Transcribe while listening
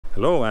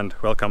Hello and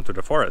welcome to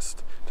the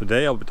forest.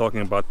 Today I'll be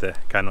talking about the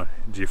Canon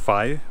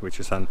G5, which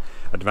is an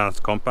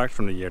advanced compact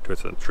from the year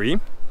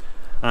 2003.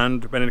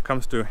 And when it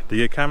comes to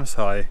Digicams,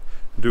 I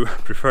do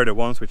prefer the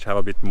ones which have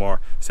a bit more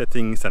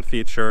settings and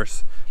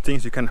features,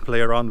 things you can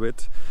play around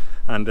with.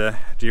 And the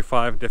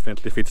G5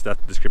 definitely fits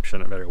that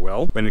description very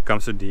well. When it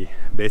comes to the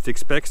basic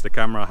specs, the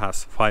camera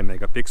has 5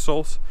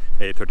 megapixels,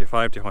 a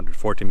 35 to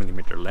 140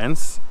 millimeter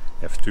lens,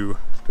 f2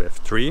 to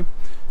f3.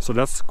 So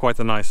that's quite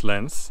a nice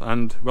lens,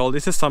 and well,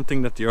 this is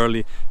something that the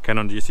early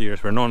Canon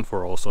G-series were known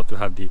for also, to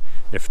have the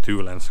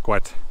f2 lens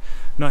quite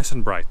nice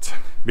and bright.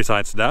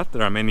 Besides that,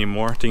 there are many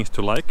more things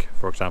to like,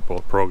 for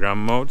example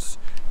program modes,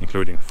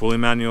 including fully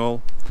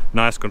manual,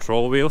 nice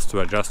control wheels to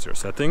adjust your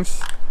settings,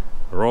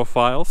 RAW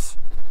files.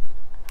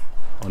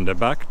 On the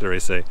back there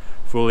is a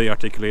fully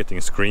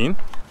articulating screen.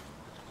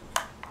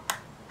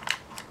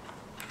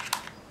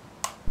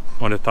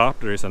 On the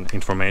top there is an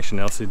information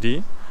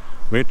LCD,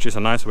 which is a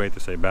nice way to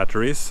save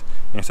batteries.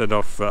 Instead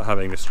of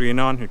having the screen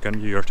on, you can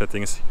view your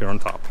settings here on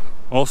top.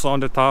 Also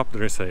on the top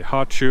there is a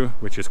hot shoe,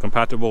 which is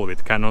compatible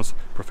with Canon's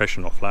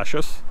professional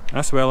flashes,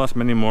 as well as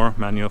many more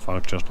manual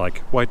functions like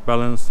white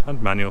balance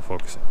and manual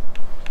focusing.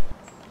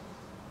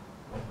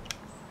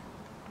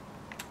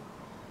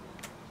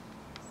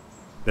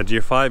 The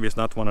G5 is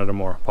not one of the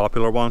more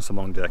popular ones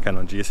among the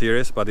Canon G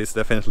series, but it's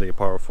definitely a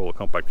powerful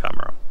compact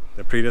camera.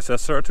 The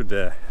predecessor to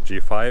the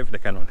G5, the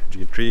Canon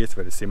G3, is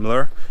very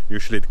similar.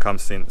 Usually it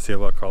comes in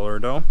silver color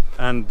though.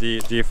 And the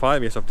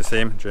G5 is of the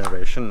same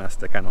generation as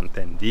the Canon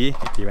 10D.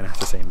 It even has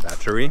the same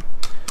battery.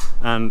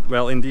 And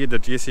well, indeed the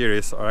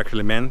G-series are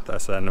actually meant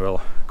as an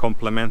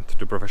complement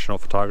to professional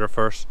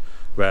photographers,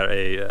 where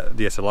a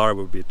DSLR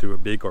would be too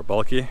big or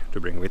bulky to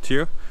bring with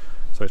you.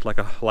 So it's like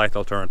a light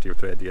alternative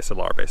to a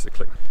DSLR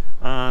basically.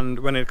 And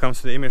when it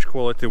comes to the image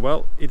quality,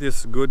 well, it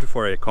is good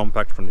for a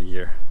compact from the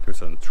year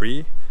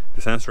 2003.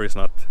 The sensor is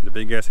not the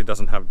biggest, it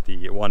doesn't have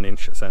the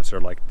 1-inch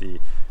sensor like the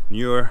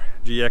newer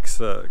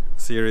GX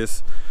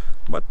series.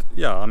 But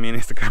yeah, I mean,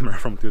 it's the camera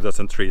from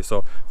 2003,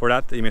 so for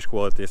that the image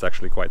quality is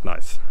actually quite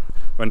nice.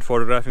 When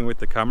photographing with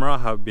the camera, I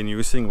have been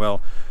using, well,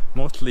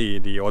 mostly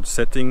the auto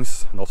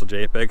settings and also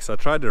JPEGs. I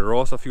tried the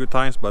RAWs a few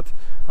times, but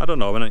I don't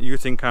know, when I'm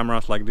using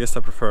cameras like this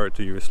I prefer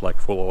to use like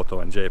full auto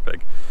and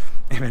JPEG.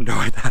 Even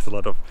though it has a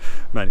lot of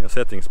manual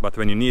settings, but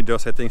when you need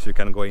those settings you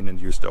can go in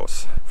and use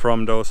those.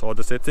 From those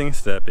auto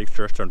settings the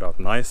pictures turned out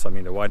nice. I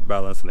mean, the white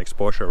balance and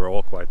exposure were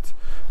all quite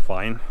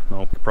fine,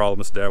 no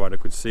problems there what I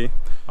could see,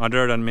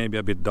 other than maybe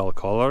a bit dull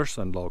colors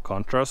and low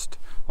contrast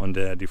on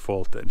the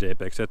default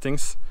JPEG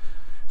settings.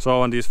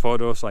 So on these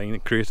photos I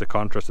increased the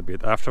contrast a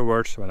bit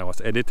afterwards when I was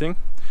editing,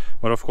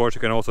 but of course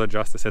you can also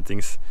adjust the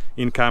settings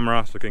in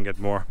camera so you can get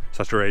more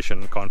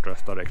saturation and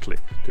contrast directly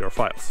to your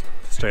files,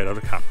 straight out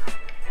of the camera.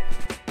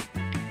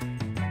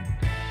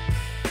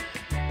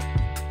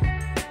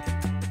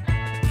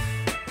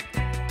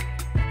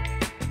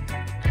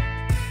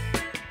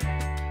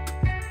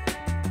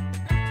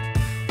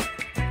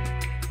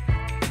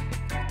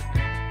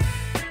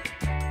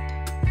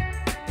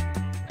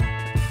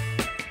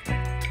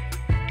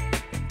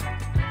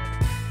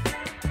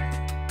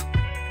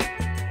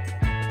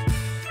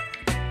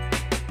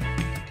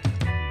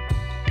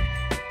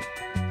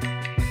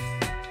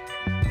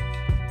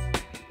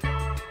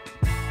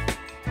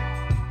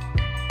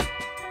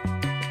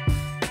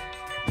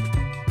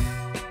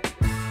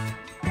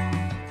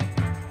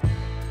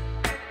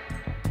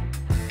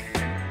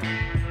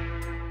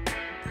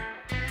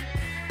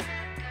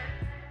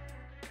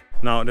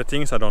 Now, the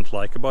things I don't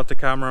like about the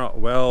camera,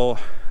 well,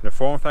 the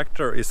form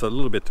factor is a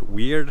little bit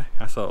weird. It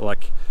has a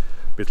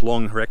bit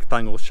long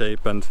rectangle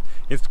shape and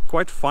it's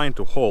quite fine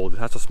to hold. It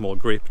has a small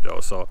grip though,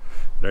 so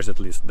there's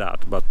at least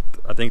that. But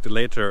I think the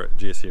later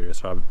G-series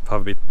have a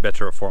bit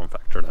better form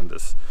factor than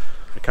this.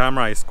 The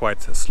camera is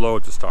quite slow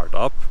to start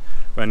up.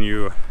 When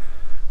you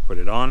put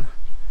it on,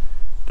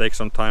 it takes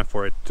some time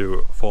for it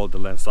to fold the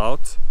lens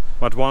out.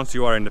 But once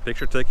you are in the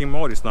picture taking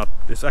mode,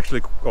 it's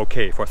actually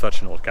okay for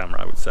such an old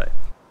camera, I would say.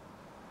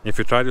 If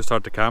you try to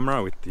start the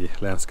camera with the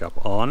lens cap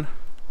on,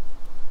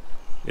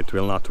 it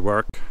will not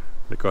work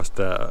because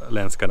the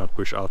lens cannot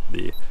push out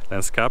the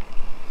lens cap.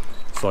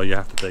 So you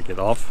have to take it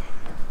off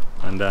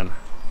and then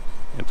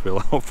it will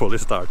hopefully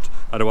start.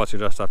 Otherwise you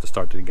just have to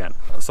start it again.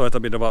 So it's a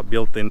bit of a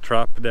built-in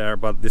trap there,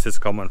 but this is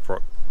common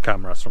for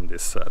cameras from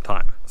this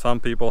time. Some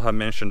people have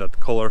mentioned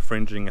that color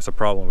fringing is a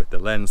problem with the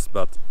lens,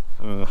 but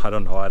I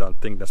don't know, I don't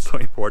think that's so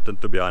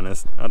important, to be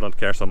honest. I don't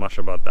care so much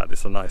about that.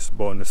 It's a nice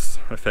bonus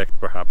effect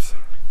perhaps.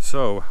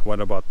 So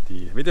what about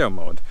the video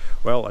mode?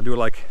 Well, I do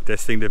like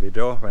testing the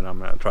video when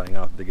I'm trying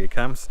out the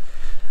Digicams.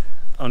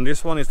 On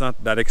this one it's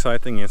not that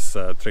exciting. It's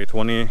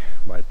 320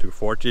 by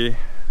 240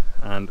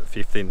 and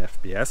 15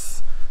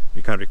 FPS.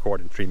 You can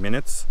record in 3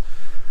 minutes.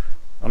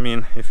 I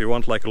mean, if you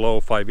want like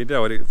low-fi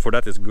video, for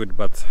that is good,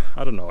 but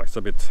I don't know, it's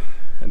a bit...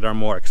 And there are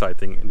more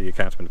exciting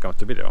Digicams when it comes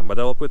to video. But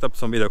I'll put up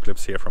some video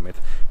clips here from it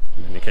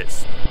in any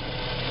case.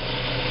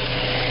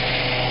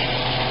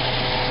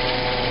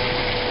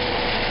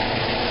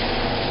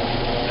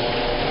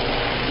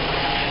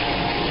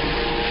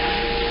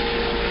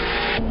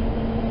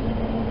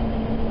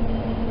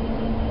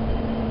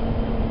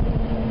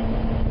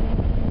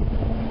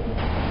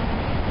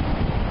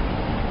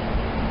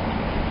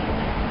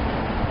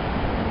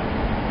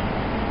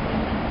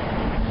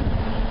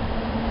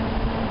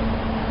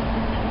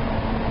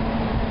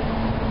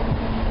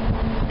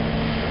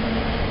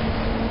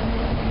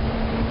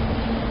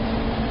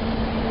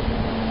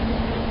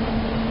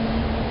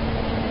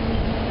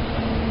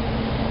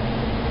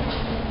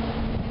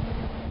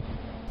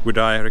 Would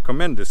I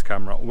recommend this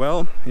camera?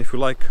 Well, if you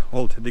like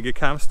old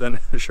Digicams, then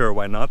sure,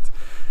 why not?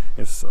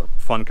 It's a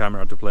fun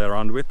camera to play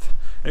around with.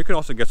 And you can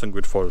also get some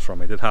good photos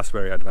from it. It has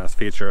very advanced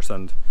features,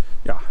 and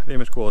yeah, the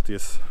image quality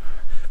is,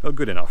 well,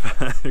 good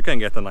enough. You can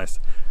get a nice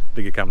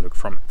Digicam look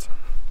from it.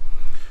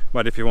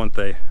 But if you want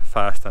a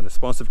fast and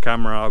responsive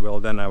camera, well,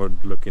 then I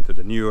would look into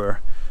the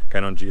newer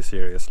Canon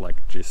G-series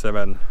like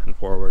G7 and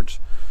forwards.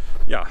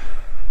 Yeah,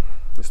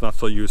 it's not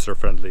so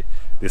user-friendly,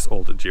 this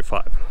old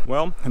G5.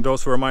 Well,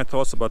 those were my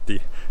thoughts about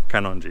the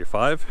Canon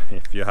G5.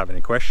 If you have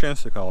any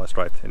questions, you can always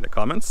write in the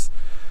comments.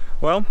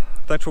 Well,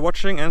 thanks for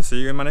watching and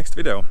see you in my next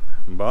video.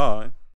 Bye!